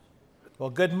Well,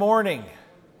 good morning.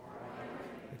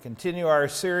 We continue our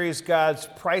series, God's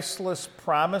Priceless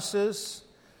Promises.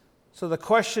 So the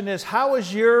question is, how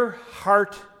is your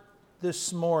heart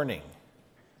this morning?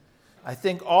 I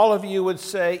think all of you would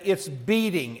say it's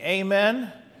beating.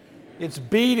 Amen? It's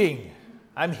beating.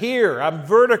 I'm here. I'm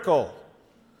vertical.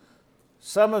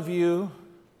 Some of you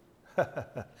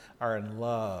are in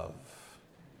love.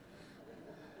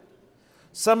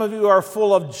 Some of you are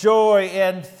full of joy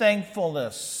and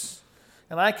thankfulness.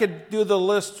 And I could do the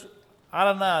list on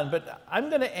and on, but I'm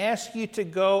going to ask you to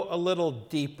go a little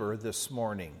deeper this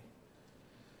morning.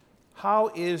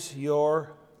 How is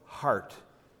your heart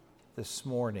this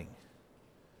morning?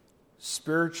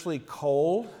 Spiritually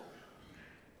cold?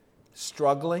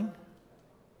 Struggling?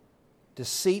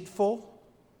 Deceitful?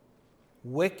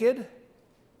 Wicked?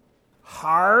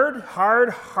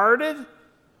 Hard-hearted?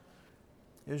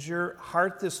 Is your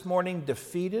heart this morning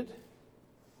defeated?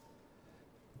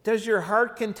 Does your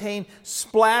heart contain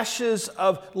splashes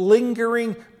of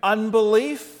lingering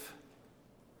unbelief?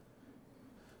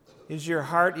 Is your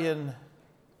heart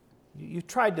you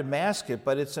tried to mask it,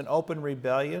 but it's an open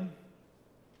rebellion?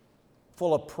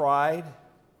 Full of pride?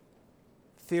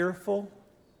 Fearful?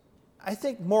 I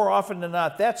think more often than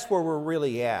not, that's where we're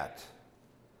really at.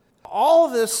 All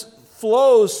of this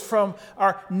flows from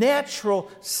our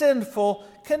natural sinful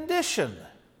condition.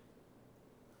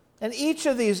 And each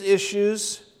of these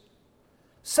issues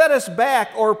set us back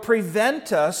or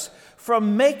prevent us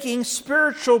from making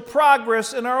spiritual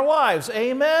progress in our lives.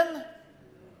 Amen?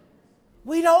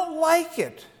 We don't like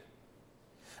it.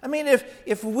 I mean,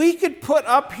 if we could put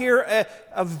up here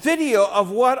a video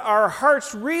of what our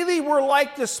hearts really were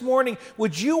like this morning,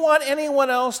 would you want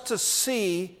anyone else to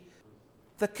see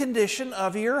the condition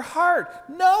of your heart?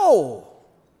 No.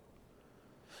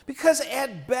 Because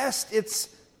at best,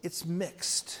 it's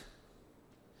mixed.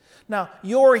 Now,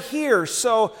 you're here,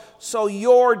 so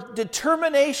your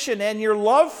determination and your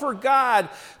love for God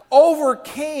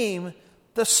overcame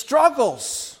the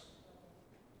struggles.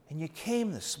 And you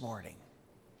came this morning.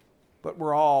 But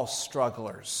we're all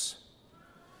strugglers.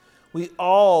 We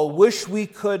all wish we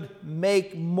could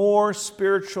make more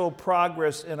spiritual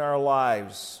progress in our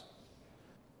lives.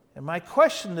 And my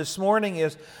question this morning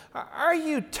is, are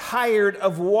you tired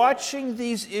of watching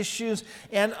these issues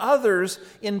and others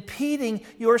impeding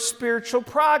your spiritual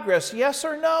progress? Yes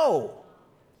or no?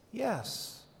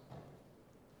 Yes.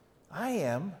 I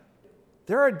am.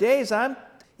 There are days I'm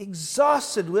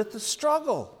exhausted with the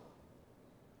struggle.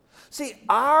 See,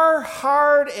 our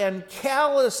hard and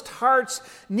calloused hearts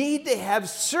need to have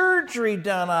surgery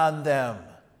done on them.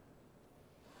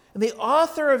 And the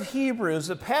author of Hebrews,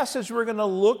 the passage we're going to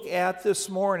look at this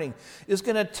morning, is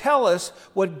going to tell us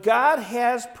what God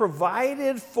has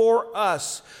provided for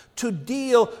us to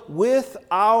deal with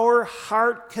our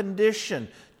heart condition.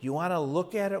 Do you want to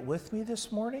look at it with me this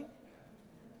morning?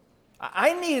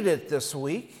 I needed it this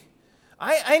week.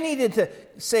 I needed to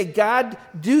say, God,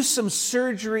 do some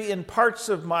surgery in parts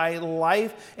of my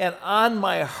life and on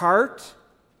my heart.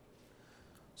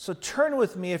 So turn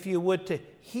with me, if you would, to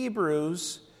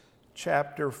Hebrews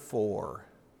chapter 4.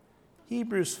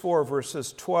 Hebrews 4,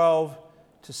 verses 12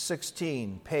 to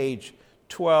 16, page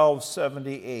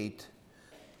 1278,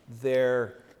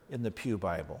 there in the Pew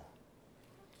Bible.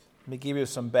 Let me give you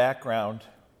some background.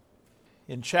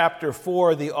 In chapter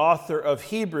 4, the author of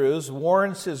Hebrews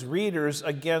warns his readers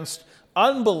against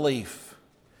unbelief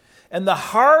and the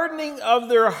hardening of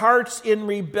their hearts in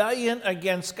rebellion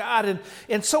against God.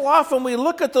 And so often we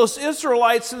look at those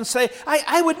Israelites and say,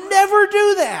 I would never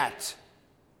do that.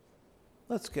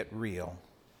 Let's get real.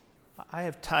 I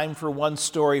have time for one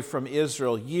story from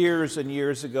Israel years and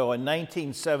years ago in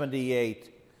 1978.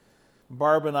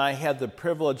 Barb and I had the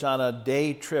privilege on a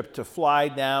day trip to fly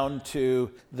down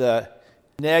to the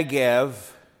Negev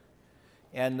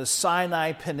and the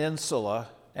Sinai Peninsula,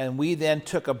 and we then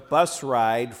took a bus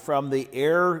ride from the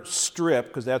airstrip,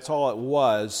 because that's all it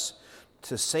was,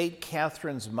 to St.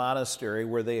 Catherine's Monastery,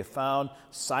 where they found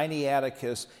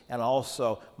Sinaiticus and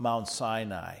also Mount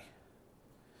Sinai.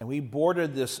 And we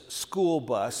boarded this school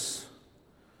bus,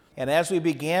 and as we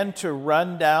began to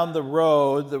run down the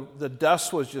road, the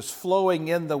dust was just flowing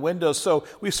in the windows. So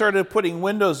we started putting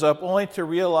windows up, only to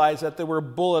realize that there were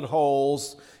bullet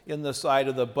holes in the side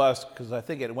of the bus, because I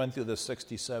think it went through the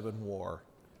 67 war.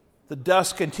 The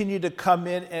dust continued to come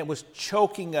in, and it was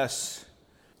choking us.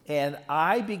 And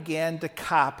I began to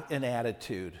cop an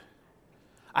attitude.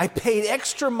 I paid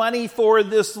extra money for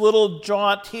this little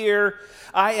jaunt here.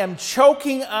 I am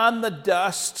choking on the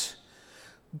dust.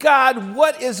 God,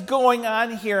 what is going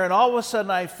on here? And all of a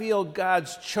sudden I feel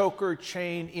God's choker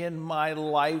chain in my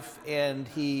life, and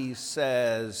he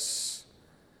says,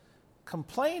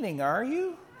 complaining, are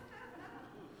you?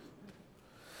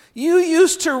 You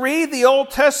used to read the Old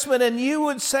Testament and you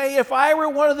would say, if I were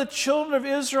one of the children of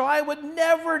Israel, I would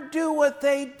never do what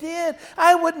they did.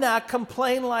 I would not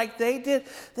complain like they did.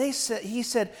 He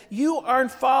said, you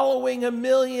aren't following 1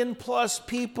 million plus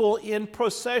people in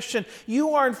procession. You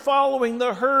aren't following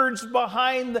the herds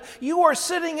behind. You are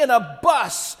sitting in a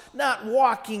bus, not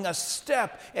walking a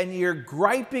step, and you're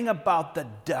griping about the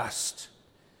dust.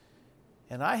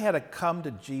 And I had a come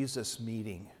to Jesus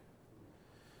meeting,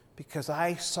 because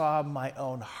I saw my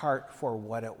own heart for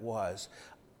what it was.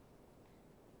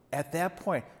 At that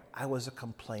point, I was a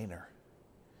complainer.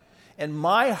 And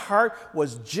my heart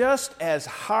was just as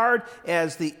hard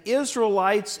as the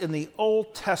Israelites in the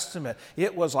Old Testament.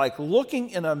 It was like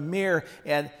looking in a mirror,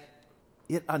 and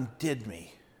it undid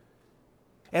me.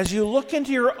 As you look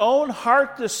into your own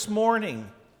heart this morning,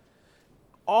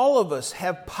 all of us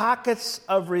have pockets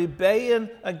of rebellion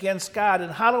against God.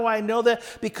 And how do I know that?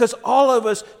 Because all of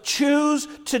us choose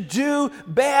to do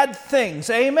bad things.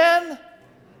 Amen?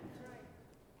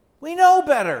 We know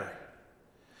better.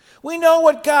 We know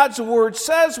what God's Word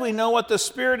says. We know what the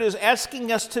Spirit is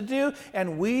asking us to do.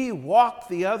 And we walk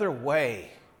the other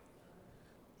way.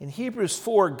 In Hebrews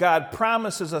 4, God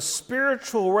promises a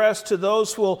spiritual rest to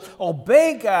those who will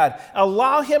obey God,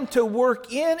 allow Him to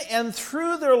work in and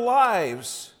through their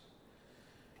lives.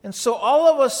 And so all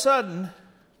of a sudden,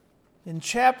 in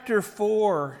chapter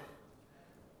 4,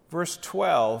 verse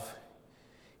 12,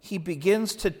 He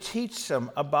begins to teach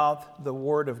them about the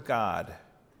Word of God.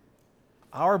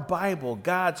 Our Bible,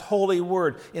 God's holy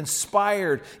word,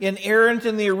 inspired, inerrant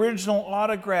in the original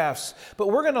autographs. But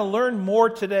we're going to learn more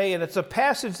today, and it's a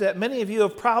passage that many of you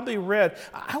have probably read.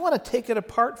 I want to take it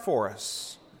apart for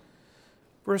us.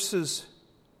 Verses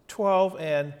 12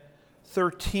 and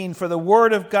 13. For the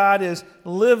word of God is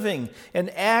living and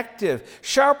active,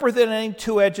 sharper than any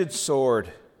two-edged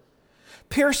sword,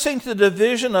 piercing to the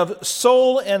division of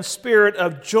soul and spirit,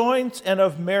 of joints and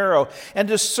of marrow, and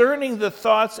discerning the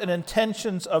thoughts and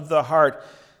intentions of the heart.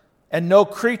 And no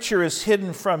creature is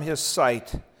hidden from His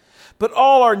sight, but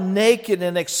all are naked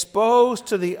and exposed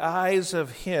to the eyes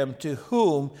of Him to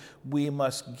whom we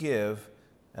must give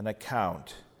an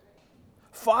account.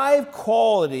 5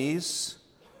 qualities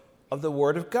of the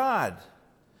Word of God.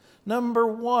 Number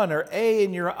 1, or A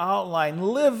in your outline,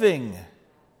 living.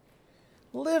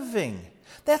 Living.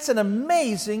 That's an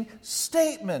amazing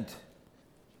statement.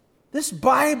 This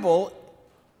Bible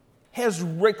has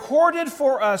recorded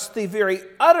for us the very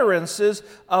utterances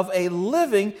of a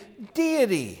living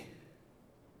deity.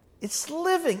 It's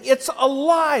living. It's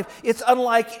alive. It's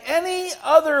unlike any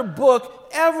other book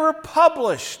ever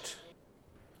published.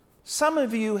 Some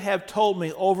of you have told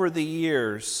me over the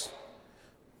years,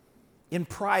 in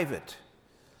private,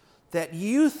 that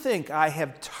you think I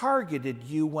have targeted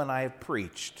you when I have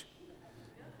preached.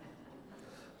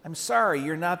 I'm sorry,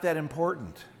 you're not that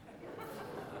important.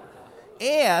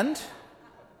 And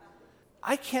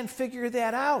I can't figure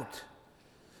that out.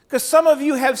 Because some of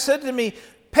you have said to me,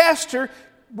 Pastor,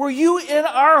 were you in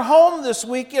our home this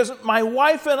week as my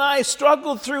wife and I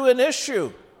struggled through an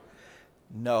issue?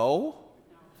 No.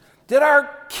 Did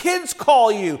our kids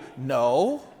call you?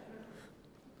 No.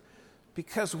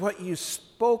 Because what you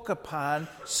spoke upon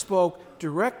spoke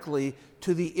directly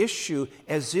to the issue,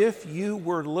 as if you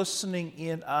were listening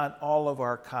in on all of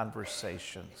our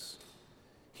conversations.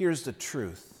 Here's the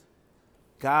truth.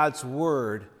 God's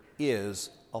Word is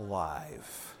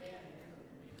alive.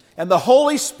 And the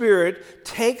Holy Spirit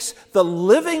takes the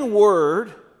living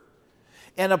Word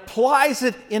and applies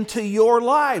it into your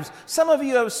lives. Some of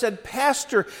you have said,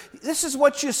 Pastor, this is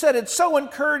what you said. It so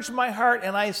encouraged my heart.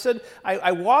 And I said,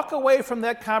 I walk away from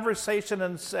that conversation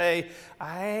and say,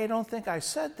 I don't think I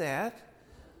said that.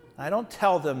 I don't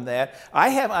tell them that. I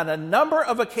have on a number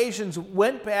of occasions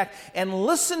went back and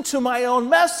listened to my own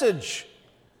message,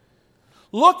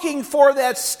 looking for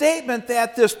that statement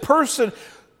that this person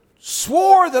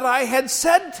swore that I had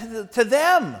said to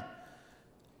them.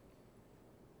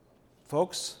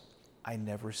 Folks, I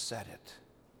never said it.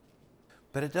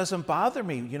 But it doesn't bother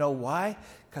me. You know why?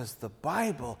 Because the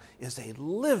Bible is a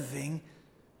living,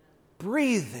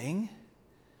 breathing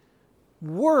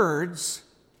words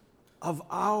of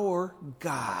our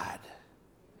God.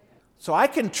 So I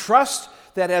can trust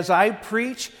that as I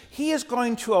preach, He is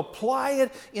going to apply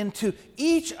it into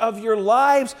each of your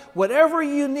lives, whatever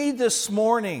you need this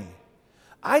morning.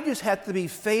 I just have to be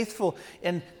faithful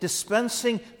in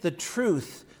dispensing the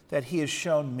truth that He has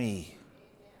shown me.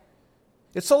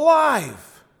 It's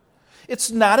alive. It's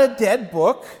not a dead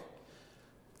book.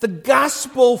 The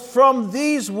gospel from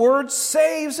these words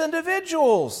saves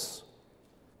individuals.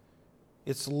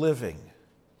 It's living.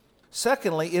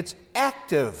 Secondly, it's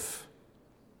active.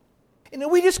 And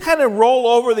we just kind of roll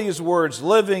over these words,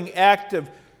 living, active,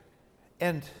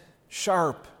 and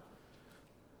sharp.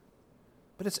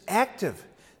 But it's active,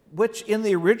 which in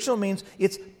the original means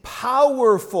it's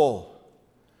powerful.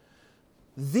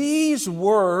 These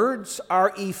words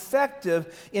are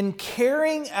effective in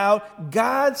carrying out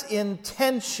God's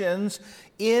intentions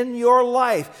in your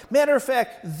life. Matter of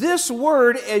fact, this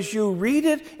word, as you read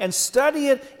it and study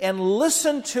it and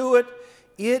listen to it,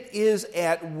 it is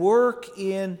at work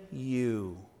in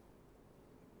you.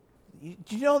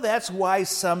 Do you know that's why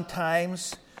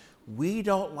sometimes we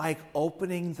don't like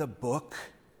opening the book?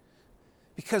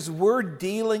 Because we're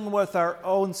dealing with our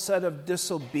own set of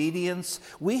disobedience.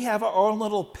 We have our own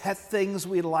little pet things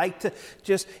we like to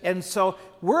and so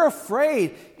we're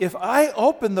afraid if I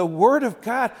open the Word of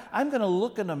God, I'm going to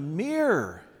look in a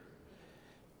mirror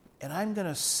and I'm going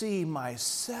to see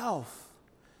myself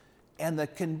and the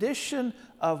condition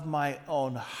of my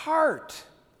own heart.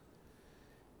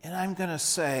 And I'm going to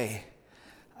say,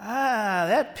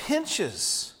 that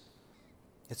pinches.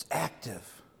 It's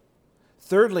active.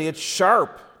 Thirdly, it's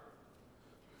sharp.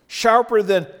 Sharper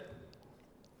than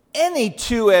any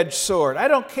two-edged sword. I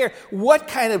don't care what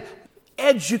kind of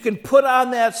edge you can put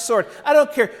on that sword. I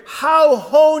don't care how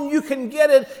honed you can get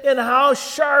it and how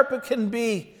sharp it can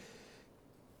be.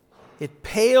 It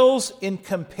pales in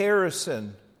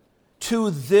comparison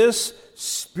to this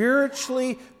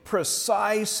spiritually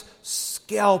precise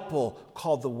scalpel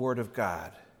called the Word of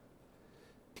God.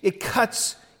 It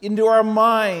cuts into our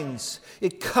minds.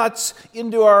 It cuts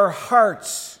into our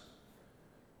hearts.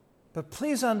 But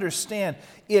please understand,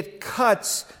 it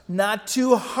cuts not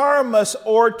to harm us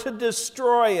or to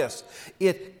destroy us.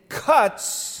 It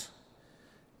cuts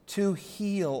to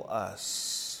heal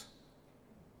us.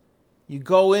 You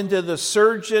go into the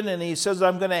surgeon and he says,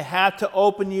 I'm going to have to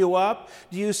open you up.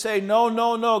 Do you say,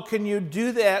 no, can you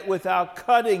do that without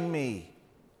cutting me?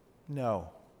 No.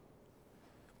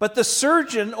 But the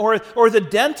surgeon or the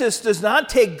dentist does not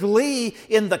take glee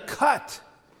in the cut.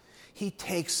 He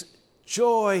takes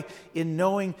joy in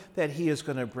knowing that he is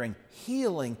going to bring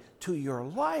healing to your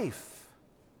life.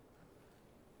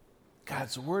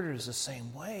 God's Word is the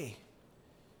same way.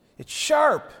 It's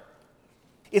sharp.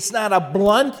 It's not a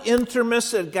blunt instrument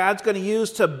that God's going to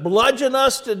use to bludgeon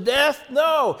us to death.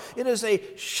 No, it is a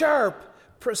sharp,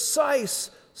 precise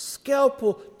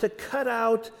scalpel to cut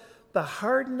out the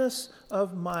hardness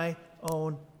of my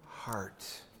own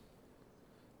heart.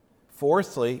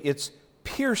 Fourthly, it's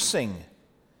piercing.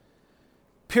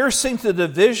 Piercing to the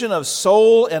division of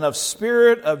soul and of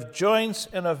spirit, of joints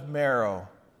and of marrow.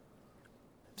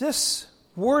 This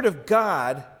Word of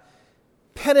God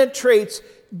penetrates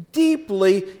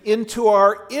deeply into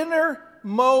our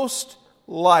innermost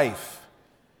life.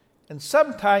 And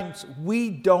sometimes we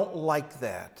don't like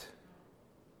that.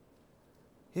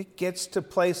 It gets to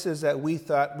places that we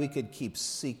thought we could keep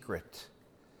secret.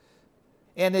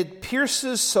 And it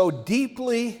pierces so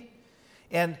deeply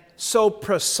and so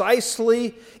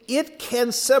precisely, it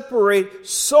can separate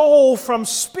soul from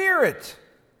spirit,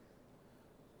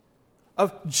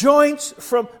 of joints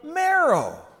from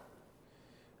marrow.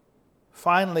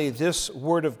 Finally, this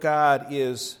Word of God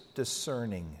is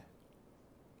discerning.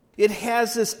 It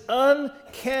has this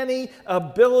uncanny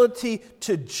ability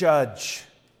to judge.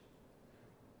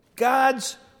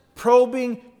 God's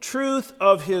probing truth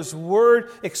of His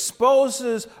Word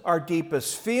exposes our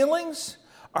deepest feelings,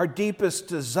 our deepest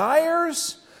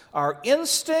desires, our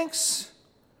instincts,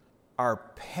 our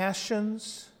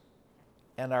passions,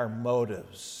 and our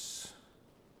motives.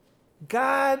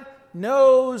 God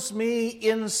knows me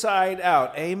inside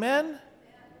out. Amen?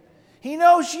 He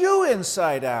knows you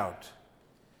inside out.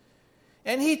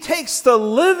 And He takes the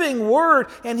living Word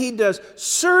and He does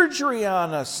surgery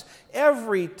on us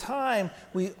every time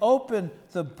we open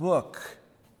the book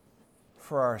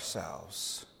for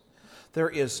ourselves. There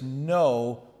is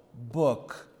no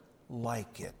book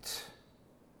like it.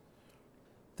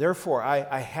 Therefore,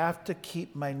 I have to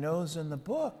keep my nose in the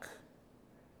book.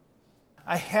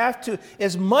 I have to,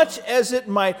 as much as it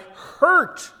might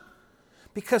hurt,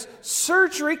 because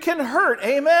surgery can hurt,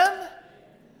 amen?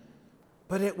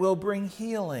 But it will bring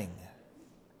healing.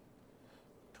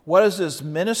 What is this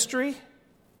ministry?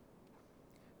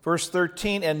 Verse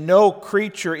 13, and no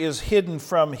creature is hidden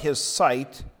from His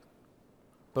sight,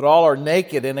 but all are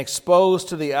naked and exposed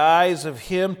to the eyes of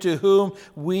Him to whom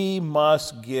we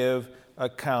must give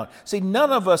account. See,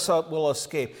 none of us will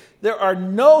escape. There are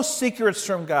no secrets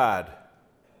from God.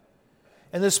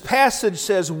 And this passage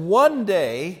says one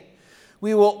day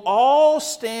We will all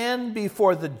stand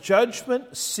before the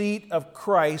judgment seat of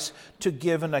Christ to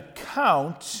give an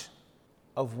account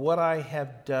of what I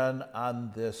have done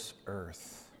on this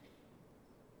earth.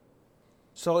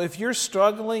 So if you're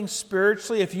struggling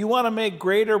spiritually, if you want to make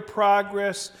greater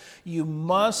progress, you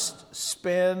must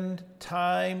spend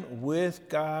time with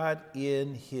God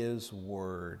in His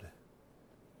Word.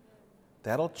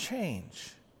 That'll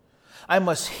change. I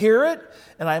must hear it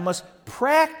and I must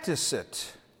practice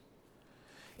it.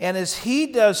 And as He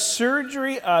does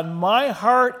surgery on my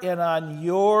heart and on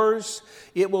yours,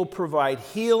 it will provide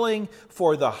healing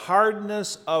for the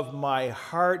hardness of my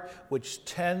heart, which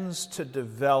tends to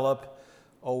develop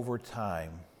over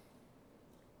time.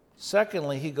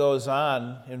 Secondly, he goes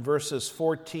on in verses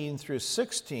 14 through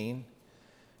 16,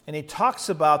 and he talks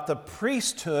about the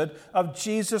priesthood of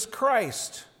Jesus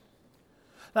Christ.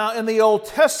 Now, in the Old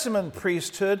Testament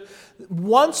priesthood,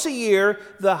 once a year,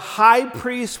 the high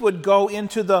priest would go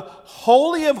into the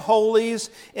Holy of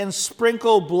Holies and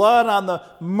sprinkle blood on the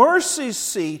mercy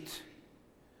seat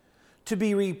to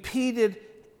be repeated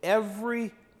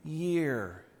every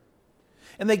year.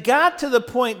 And they got to the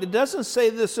point, it doesn't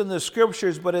say this in the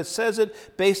scriptures, but it says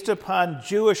it based upon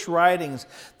Jewish writings.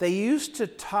 They used to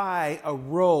tie a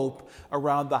rope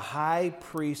around the high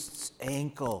priest's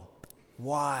ankle.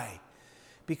 Why?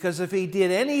 Because if he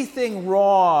did anything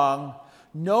wrong,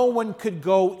 no one could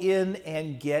go in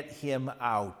and get him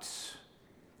out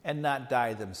and not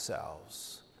die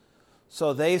themselves.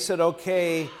 So they said,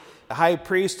 okay, high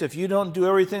priest, if you don't do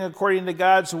everything according to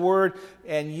God's word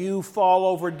and you fall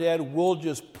over dead, we'll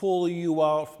just pull you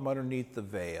out from underneath the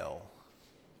veil.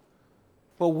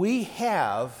 But we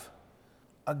have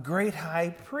a great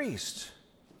high priest.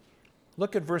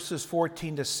 Look at verses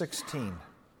 14 to 16.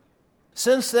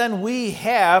 Since then we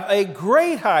have a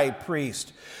great high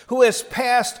priest who has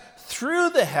passed through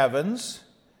the heavens,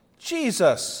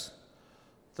 Jesus,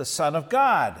 the Son of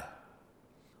God.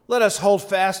 Let us hold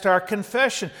fast our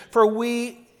confession, for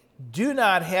we do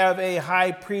not have a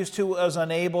high priest who is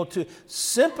unable to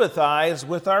sympathize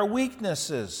with our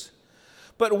weaknesses,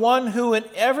 but one who in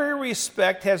every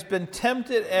respect has been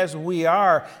tempted as we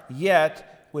are,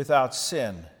 yet without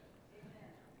sin.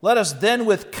 Let us then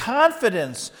with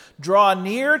confidence draw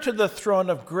near to the throne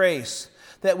of grace,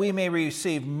 that we may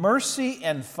receive mercy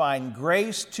and find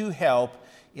grace to help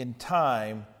in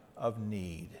time of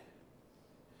need.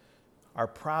 Our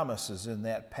promises in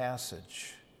that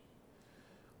passage.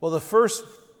 Well, the first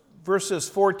verses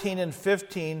 14 and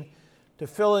 15, to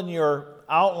fill in your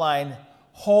outline,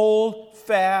 hold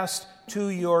fast to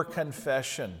your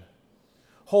confession.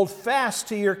 Hold fast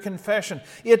to your confession.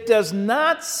 It does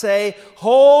not say,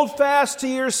 hold fast to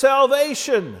your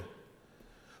salvation.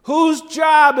 Whose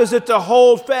job is it to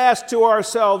hold fast to our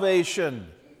salvation?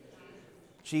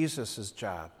 Jesus'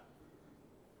 job.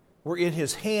 We're in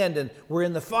His hand and we're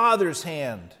in the Father's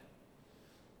hand.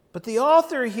 But the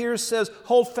author here says,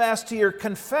 hold fast to your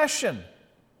confession.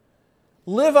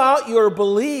 Live out your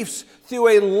beliefs through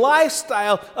a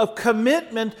lifestyle of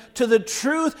commitment to the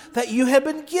truth that you have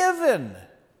been given.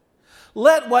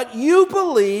 Let what you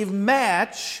believe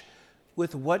match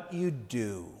with what you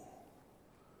do.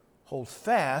 Hold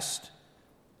fast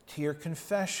to your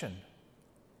confession.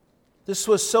 This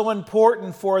was so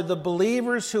important for the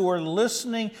believers who were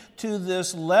listening to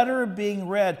this letter being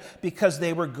read because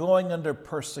they were going under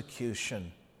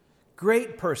persecution,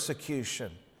 great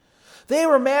persecution. They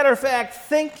were, matter of fact,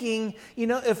 thinking,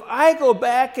 if I go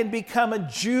back and become a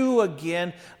Jew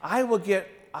again, I will get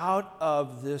out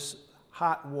of this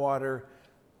hot water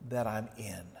that I'm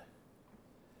in.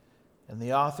 And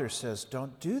the author says,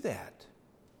 don't do that.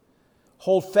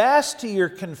 Hold fast to your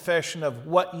confession of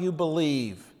what you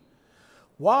believe.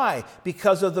 Why?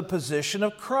 Because of the position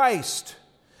of Christ.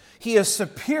 He is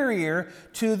superior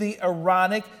to the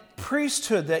Aaronic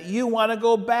priesthood that you want to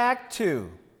go back to.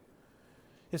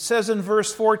 It says in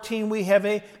verse 14, we have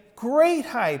a great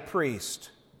high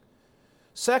priest.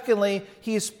 Secondly,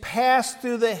 he's passed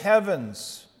through the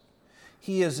heavens.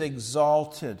 He is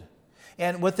exalted.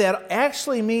 And what that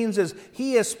actually means is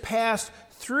he has passed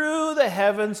through the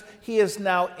heavens. He has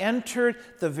now entered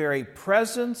the very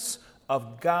presence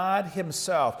of God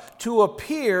Himself to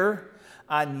appear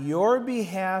on your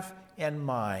behalf and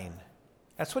mine.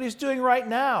 That's what He's doing right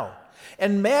now.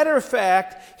 And matter of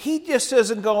fact, He just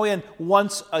doesn't go in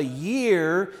once a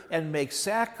year and make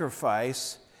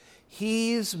sacrifice.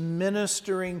 He's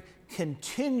ministering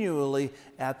continually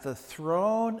at the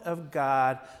throne of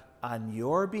God on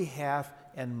your behalf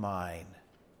and mine.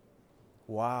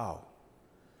 Wow.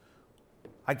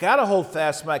 I got to hold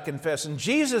fast my confession.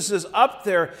 Jesus is up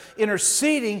there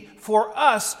interceding for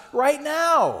us right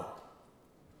now.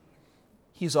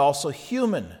 He's also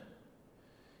human.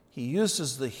 He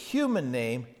uses the human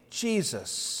name,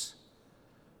 Jesus.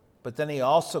 But then he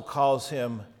also calls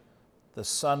him the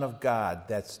Son of God.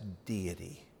 That's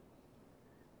deity.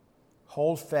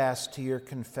 Hold fast to your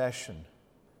confession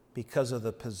because of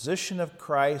the position of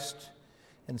Christ,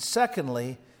 and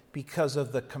secondly, because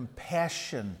of the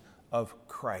compassion of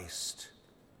Christ.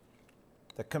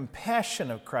 The compassion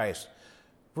of Christ.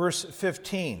 Verse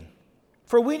 15.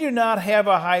 For we do not have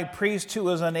a high priest who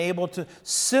is unable to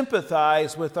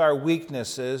sympathize with our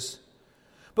weaknesses,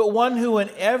 but one who in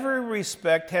every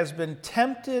respect has been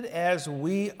tempted as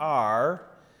we are,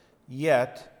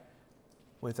 yet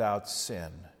without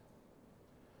sin.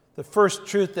 The first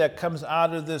truth that comes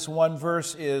out of this one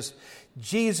verse is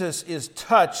Jesus is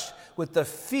touched with the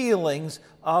feelings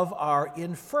of our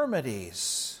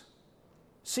infirmities.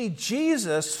 See,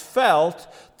 Jesus felt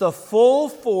the full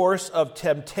force of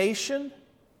temptation,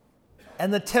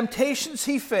 and the temptations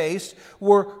he faced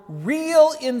were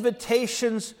real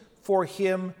invitations for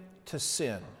him to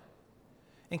sin.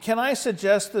 And can I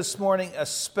suggest this morning,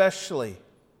 especially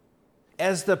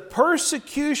as the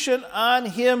persecution on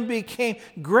him became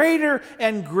greater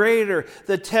and greater,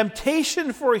 the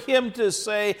temptation for him to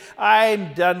say,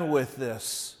 I'm done with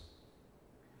this.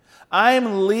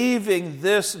 I'm leaving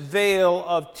this vale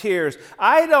of tears.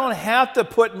 I don't have to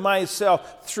put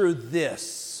myself through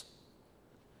this.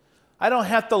 I don't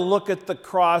have to look at the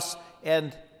cross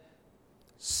and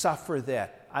suffer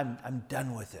that. I'm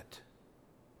done with it.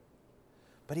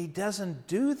 But he doesn't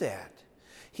do that.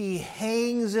 He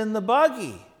hangs in the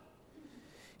buggy.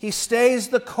 He stays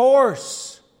the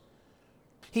course.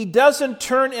 He doesn't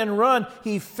turn and run.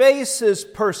 He faces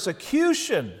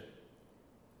persecution.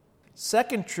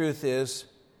 Second truth is,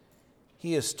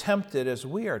 he is tempted as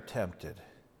we are tempted.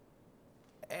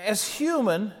 As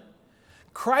human,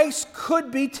 Christ could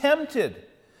be tempted,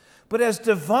 but as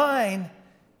divine,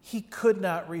 he could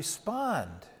not respond.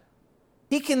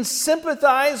 He can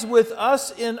sympathize with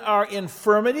us in our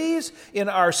infirmities, in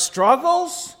our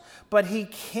struggles, but he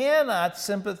cannot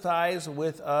sympathize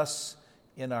with us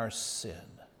in our sin.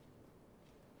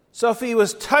 So if he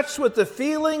was touched with the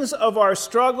feelings of our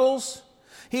struggles,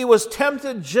 he was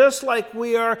tempted just like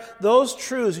we are. Those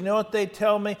truths, you know what they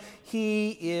tell me?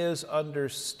 He is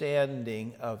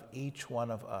understanding of each one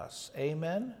of us.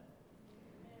 Amen?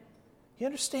 He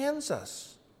understands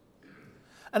us.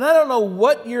 And I don't know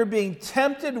what you're being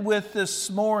tempted with this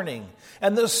morning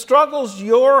and the struggles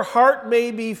your heart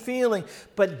may be feeling,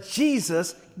 but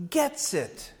Jesus gets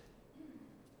it.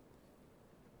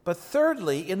 But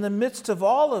thirdly, in the midst of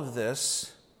all of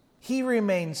this, he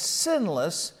remains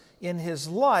sinless in his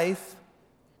life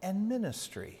and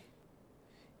ministry.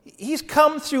 He's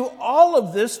come through all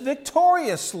of this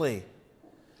victoriously.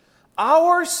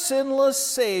 Our sinless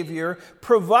Savior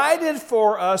provided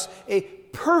for us a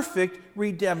perfect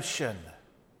redemption.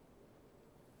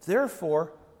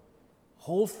 Therefore,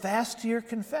 hold fast to your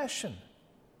confession.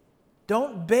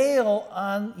 Don't bail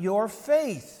on your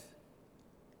faith.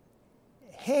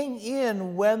 Hang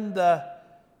in when the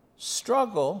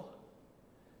struggle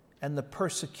and the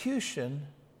persecution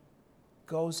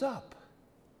goes up.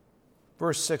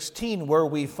 Verse 16, where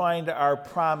we find our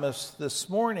promise this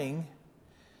morning,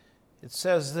 it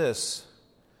says this: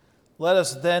 let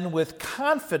us then with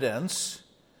confidence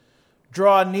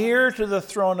draw near to the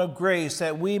throne of grace,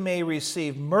 that we may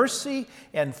receive mercy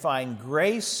and find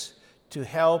grace to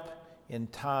help in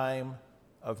time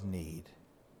of need.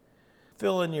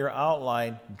 Fill in your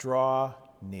outline, draw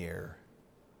near.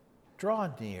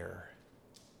 Draw near.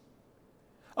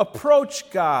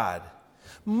 Approach God.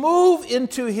 Move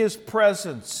into his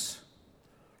presence.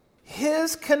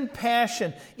 His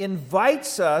compassion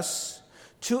invites us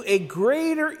to a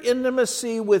greater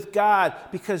intimacy with God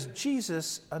because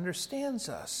Jesus understands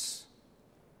us.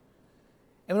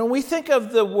 And when we think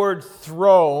of the word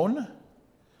throne,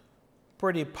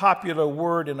 pretty popular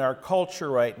word in our culture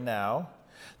right now,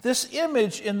 this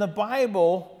image in the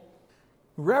Bible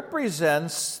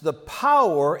represents the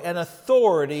power and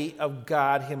authority of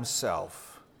God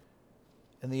himself.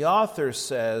 And the author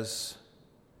says,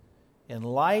 in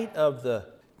light of the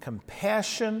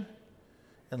compassion,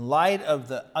 in light of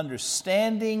the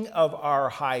understanding of our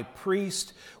high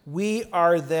priest, we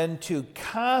are then to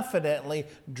confidently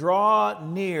draw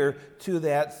near to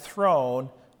that throne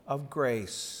of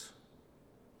grace.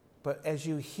 But as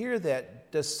you hear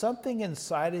that, does something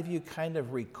inside of you kind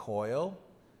of recoil?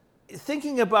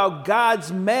 Thinking about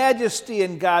God's majesty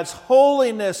and God's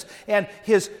holiness and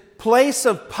his place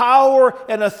of power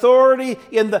and authority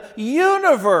in the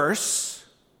universe,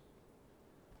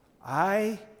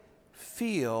 I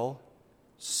feel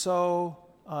so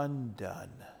undone.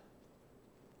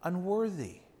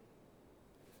 unworthy.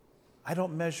 I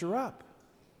don't measure up.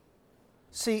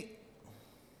 See,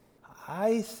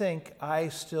 I think I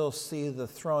still see the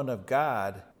throne of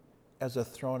God as a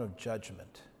throne of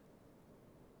judgment.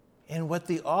 And what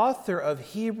the author of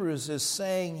Hebrews is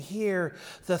saying here,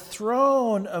 the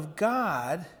throne of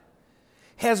God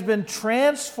has been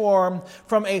transformed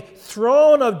from a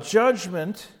throne of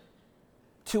judgment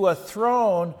to a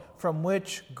throne from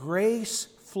which grace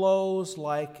flows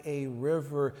like a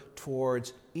river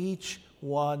towards each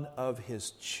one of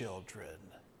his children.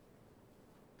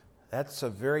 That's a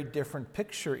very different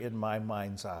picture in my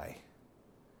mind's eye.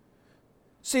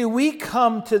 See, we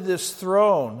come to this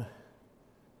throne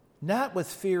not with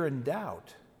fear and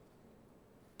doubt,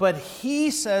 but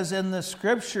he says in the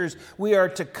Scriptures we are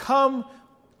to come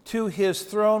to his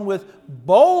throne with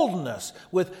boldness,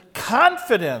 with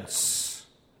confidence.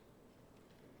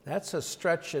 That's a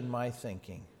stretch in my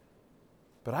thinking.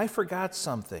 But I forgot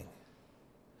something.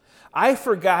 I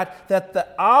forgot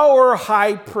that our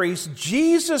high priest,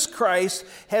 Jesus Christ,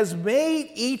 has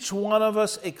made each one of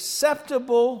us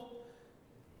acceptable,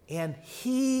 and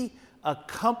he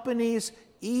accompanies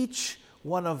each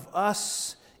one of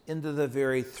us into the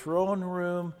very throne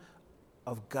room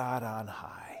of God on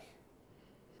high.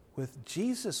 With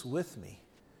Jesus with me,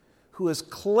 who has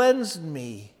cleansed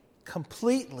me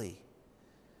completely,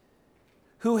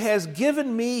 who has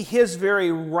given me his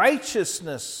very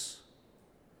righteousness.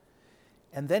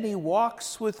 And then he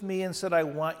walks with me and said, I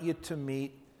want you to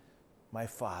meet my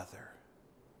Father.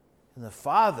 And the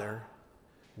Father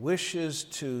wishes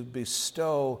to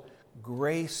bestow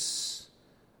grace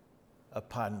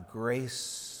upon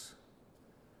grace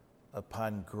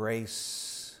upon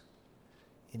grace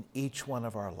in each one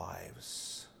of our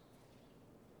lives.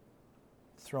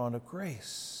 Throne of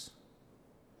grace.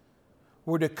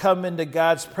 We're to come into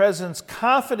God's presence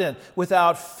confident,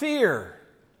 without fear.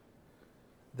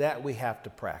 That we have to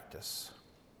practice.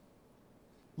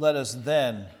 Let us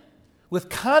then, with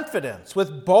confidence,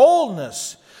 with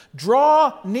boldness,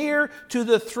 draw near to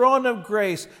the throne of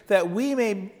grace, that we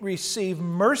may receive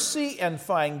mercy and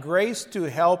find grace to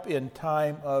help in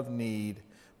time of need.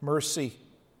 Mercy.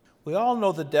 We all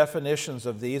know the definitions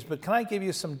of these, but can I give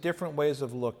you some different ways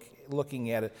of looking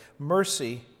at it?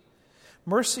 Mercy.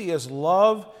 Mercy is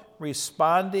love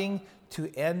responding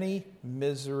to any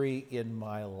misery in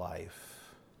my life.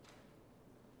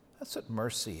 That's what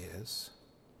mercy is.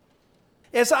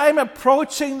 As I'm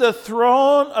approaching the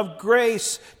throne of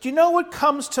grace, do you know what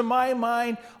comes to my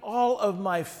mind? All of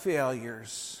my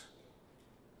failures.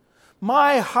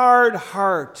 My hard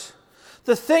heart.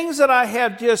 The things that I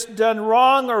have just done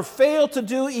wrong or failed to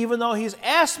do, even though he's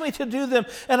asked me to do them.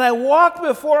 And I walk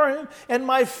before him, and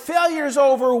my failures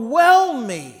overwhelm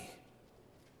me.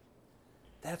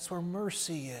 That's where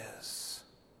mercy is.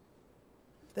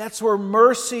 That's where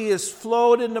mercy is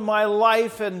flowed into my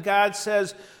life, and God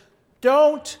says,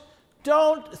 don't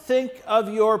think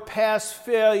of your past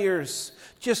failures.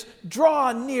 Just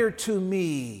draw near to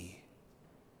me.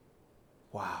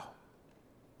 Wow,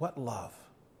 what love.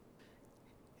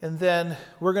 And then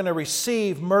we're going to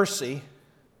receive mercy,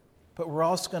 but we're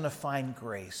also going to find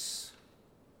grace.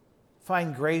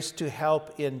 Find grace to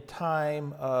help in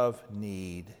time of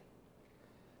need.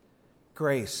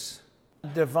 Grace.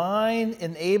 Divine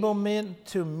enablement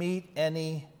to meet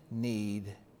any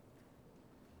need.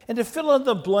 And to fill in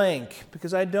the blank,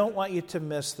 because I don't want you to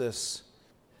miss this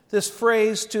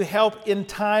phrase, to help in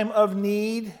time of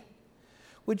need,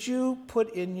 would you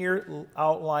put in your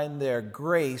outline there,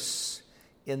 grace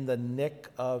in the nick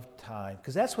of time?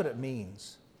 Because that's what it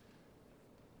means.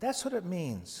 That's what it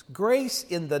means. Grace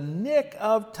in the nick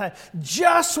of time,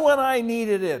 just when I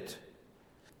needed it.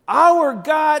 Our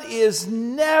God is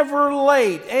never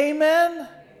late. Amen? Amen?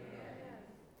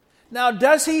 Now,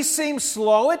 does he seem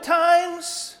slow at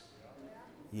times?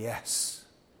 Yes.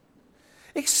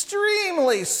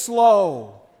 Extremely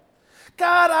slow.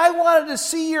 God, I wanted to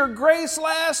see your grace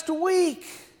last week.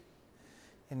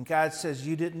 And God says,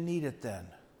 you didn't need it then.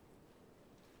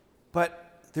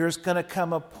 But there's going to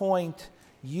come a point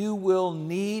you will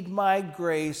need my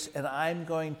grace, and I'm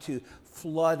going to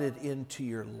flood it into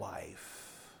your life.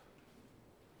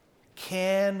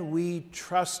 Can we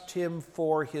trust him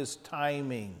for his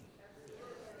timing?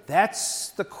 That's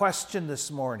the question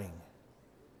this morning.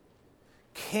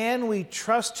 Can we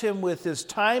trust him with his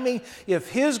timing? If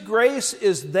his grace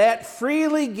is that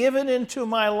freely given into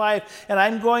my life, and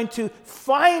I'm going to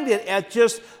find it at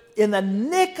just in the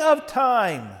nick of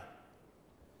time.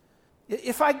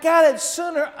 If I got it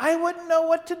sooner, I wouldn't know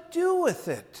what to do with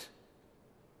it.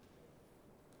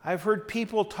 I've heard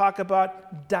people talk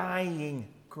about dying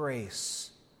grace.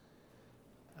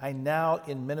 I now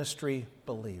in ministry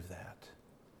believe that.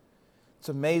 It's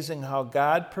amazing how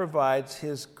God provides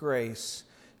His grace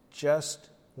just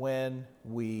when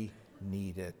we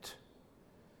need it.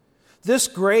 This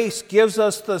grace gives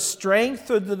us the strength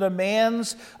for the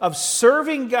demands of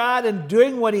serving God and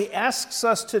doing what He asks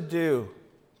us to do.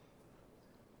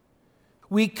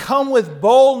 We come with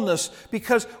boldness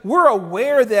because we're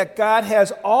aware that God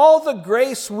has all the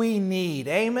grace we need.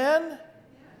 Amen?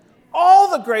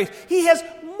 All the grace. He has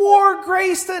more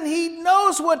grace than He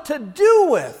knows what to do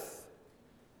with.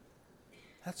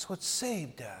 That's what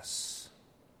saved us.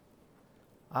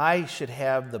 I should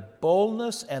have the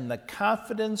boldness and the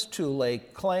confidence to lay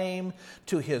claim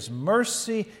to His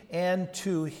mercy and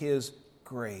to His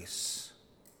grace.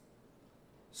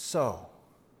 So,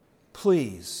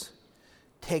 please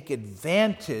take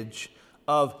advantage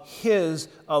of His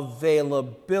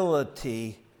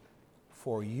availability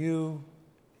for you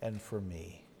and for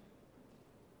me.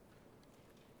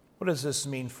 What does this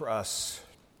mean for us?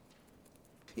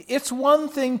 It's one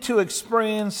thing to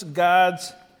experience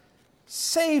God's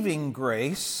saving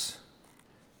grace.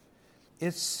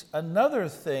 It's another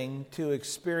thing to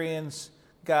experience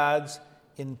God's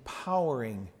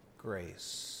empowering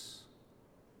grace.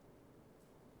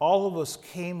 All of us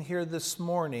came here this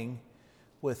morning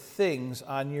with things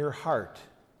on your heart,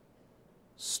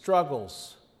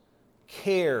 struggles,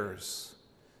 cares,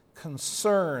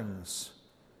 concerns,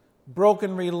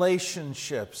 broken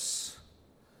relationships,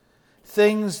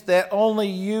 things that only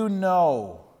you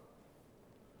know.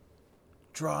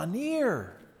 Draw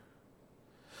near.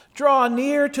 Draw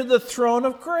near to the throne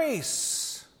of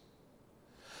grace.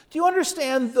 Do you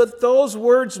understand what those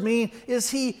words mean? Is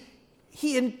He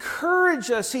encourages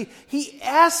us. He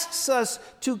asks us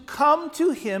to come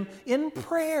to Him in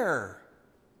prayer.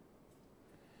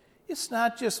 It's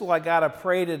not just, well, I got to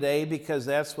pray today because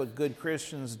that's what good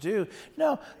Christians do.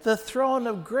 No, the throne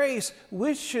of grace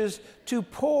wishes to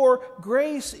pour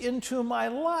grace into my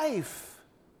life.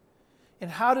 And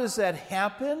how does that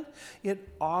happen?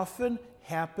 It often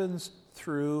happens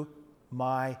through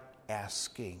my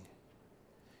asking.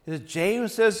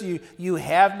 James says, you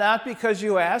have not because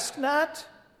you ask not.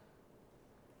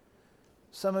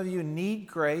 Some of you need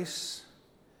grace,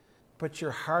 but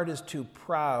your heart is too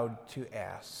proud to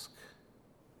ask.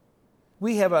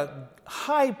 We have a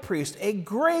high priest, a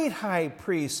great high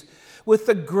priest, with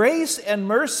the grace and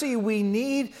mercy we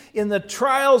need in the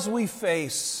trials we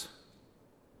face.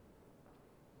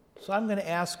 So I'm going to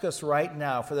ask us right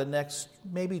now for the next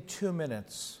maybe 2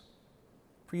 minutes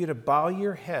for you to bow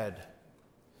your head,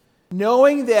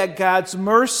 knowing that God's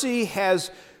mercy has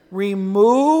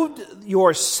removed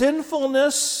your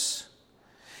sinfulness.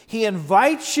 He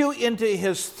invites you into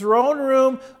His throne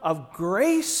room of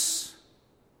grace.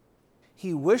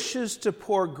 He wishes to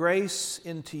pour grace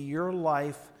into your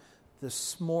life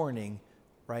this morning,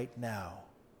 right now.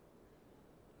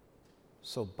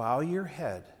 So bow your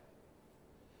head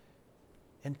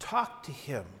and talk to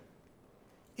Him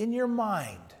in your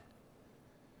mind.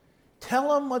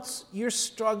 Tell Him what you're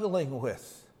struggling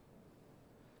with.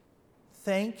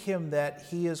 Thank Him that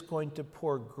He is going to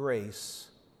pour grace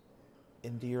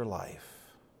into your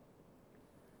life.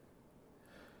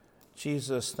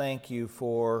 Jesus, thank You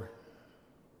for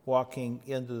walking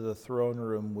into the throne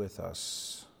room with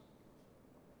us,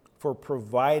 for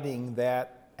providing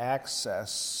that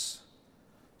access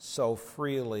so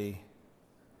freely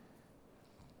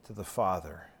to the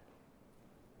Father.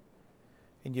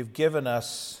 And You've given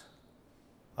us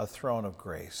a throne of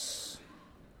grace.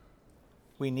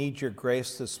 We need Your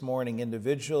grace this morning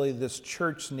individually. This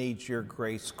church needs Your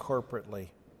grace corporately.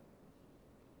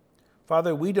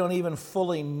 Father, we don't even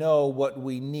fully know what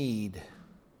we need,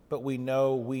 but we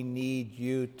know we need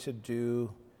You to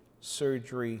do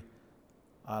surgery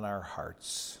on our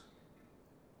hearts.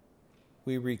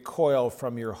 We recoil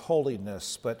from Your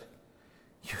holiness, but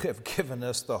You have given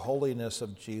us the holiness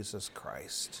of Jesus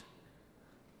Christ.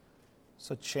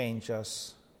 So change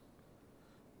us.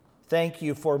 Thank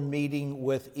You for meeting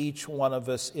with each one of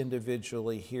us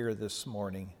individually here this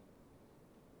morning.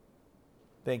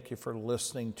 Thank You for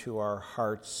listening to our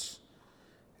hearts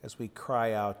as we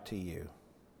cry out to You.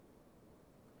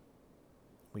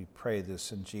 We pray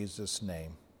this in Jesus'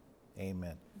 name.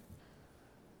 Amen.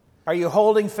 Are you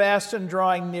holding fast and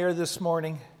drawing near this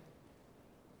morning?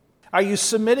 Are you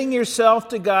submitting yourself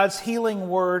to God's healing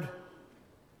word?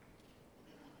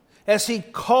 As He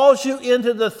calls you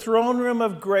into the throne room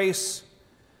of grace,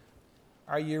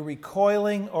 are you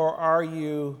recoiling or are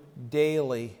you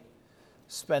daily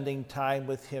spending time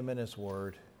with Him in His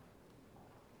word?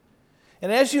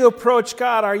 And as you approach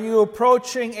God, are you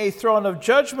approaching a throne of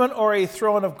judgment or a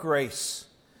throne of grace?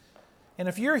 And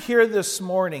if you're here this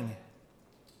morning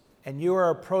and you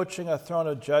are approaching a throne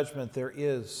of judgment, there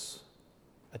is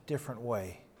a different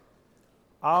way.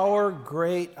 Our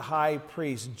great high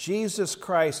priest, Jesus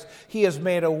Christ, he has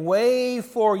made a way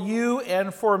for you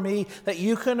and for me that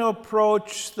you can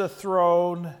approach the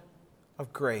throne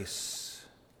of grace.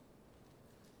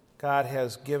 God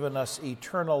has given us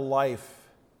eternal life.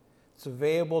 It's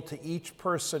available to each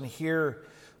person here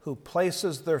who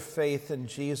places their faith in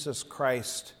Jesus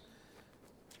Christ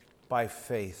by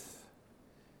faith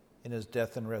in his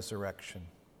death and resurrection.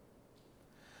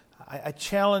 I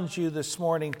challenge you this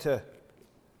morning to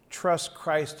trust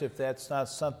Christ if that's not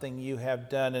something you have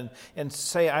done, and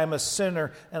say, I'm a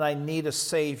sinner and I need a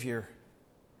Savior.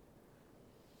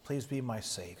 Please be my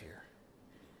Savior.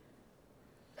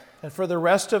 And for the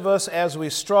rest of us, as we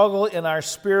struggle in our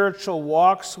spiritual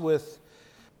walks with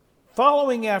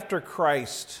following after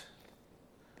Christ,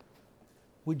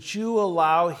 would you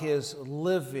allow his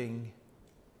living,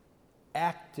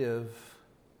 active,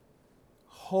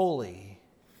 holy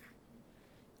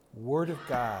Word of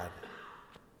God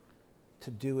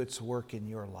to do its work in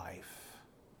your life?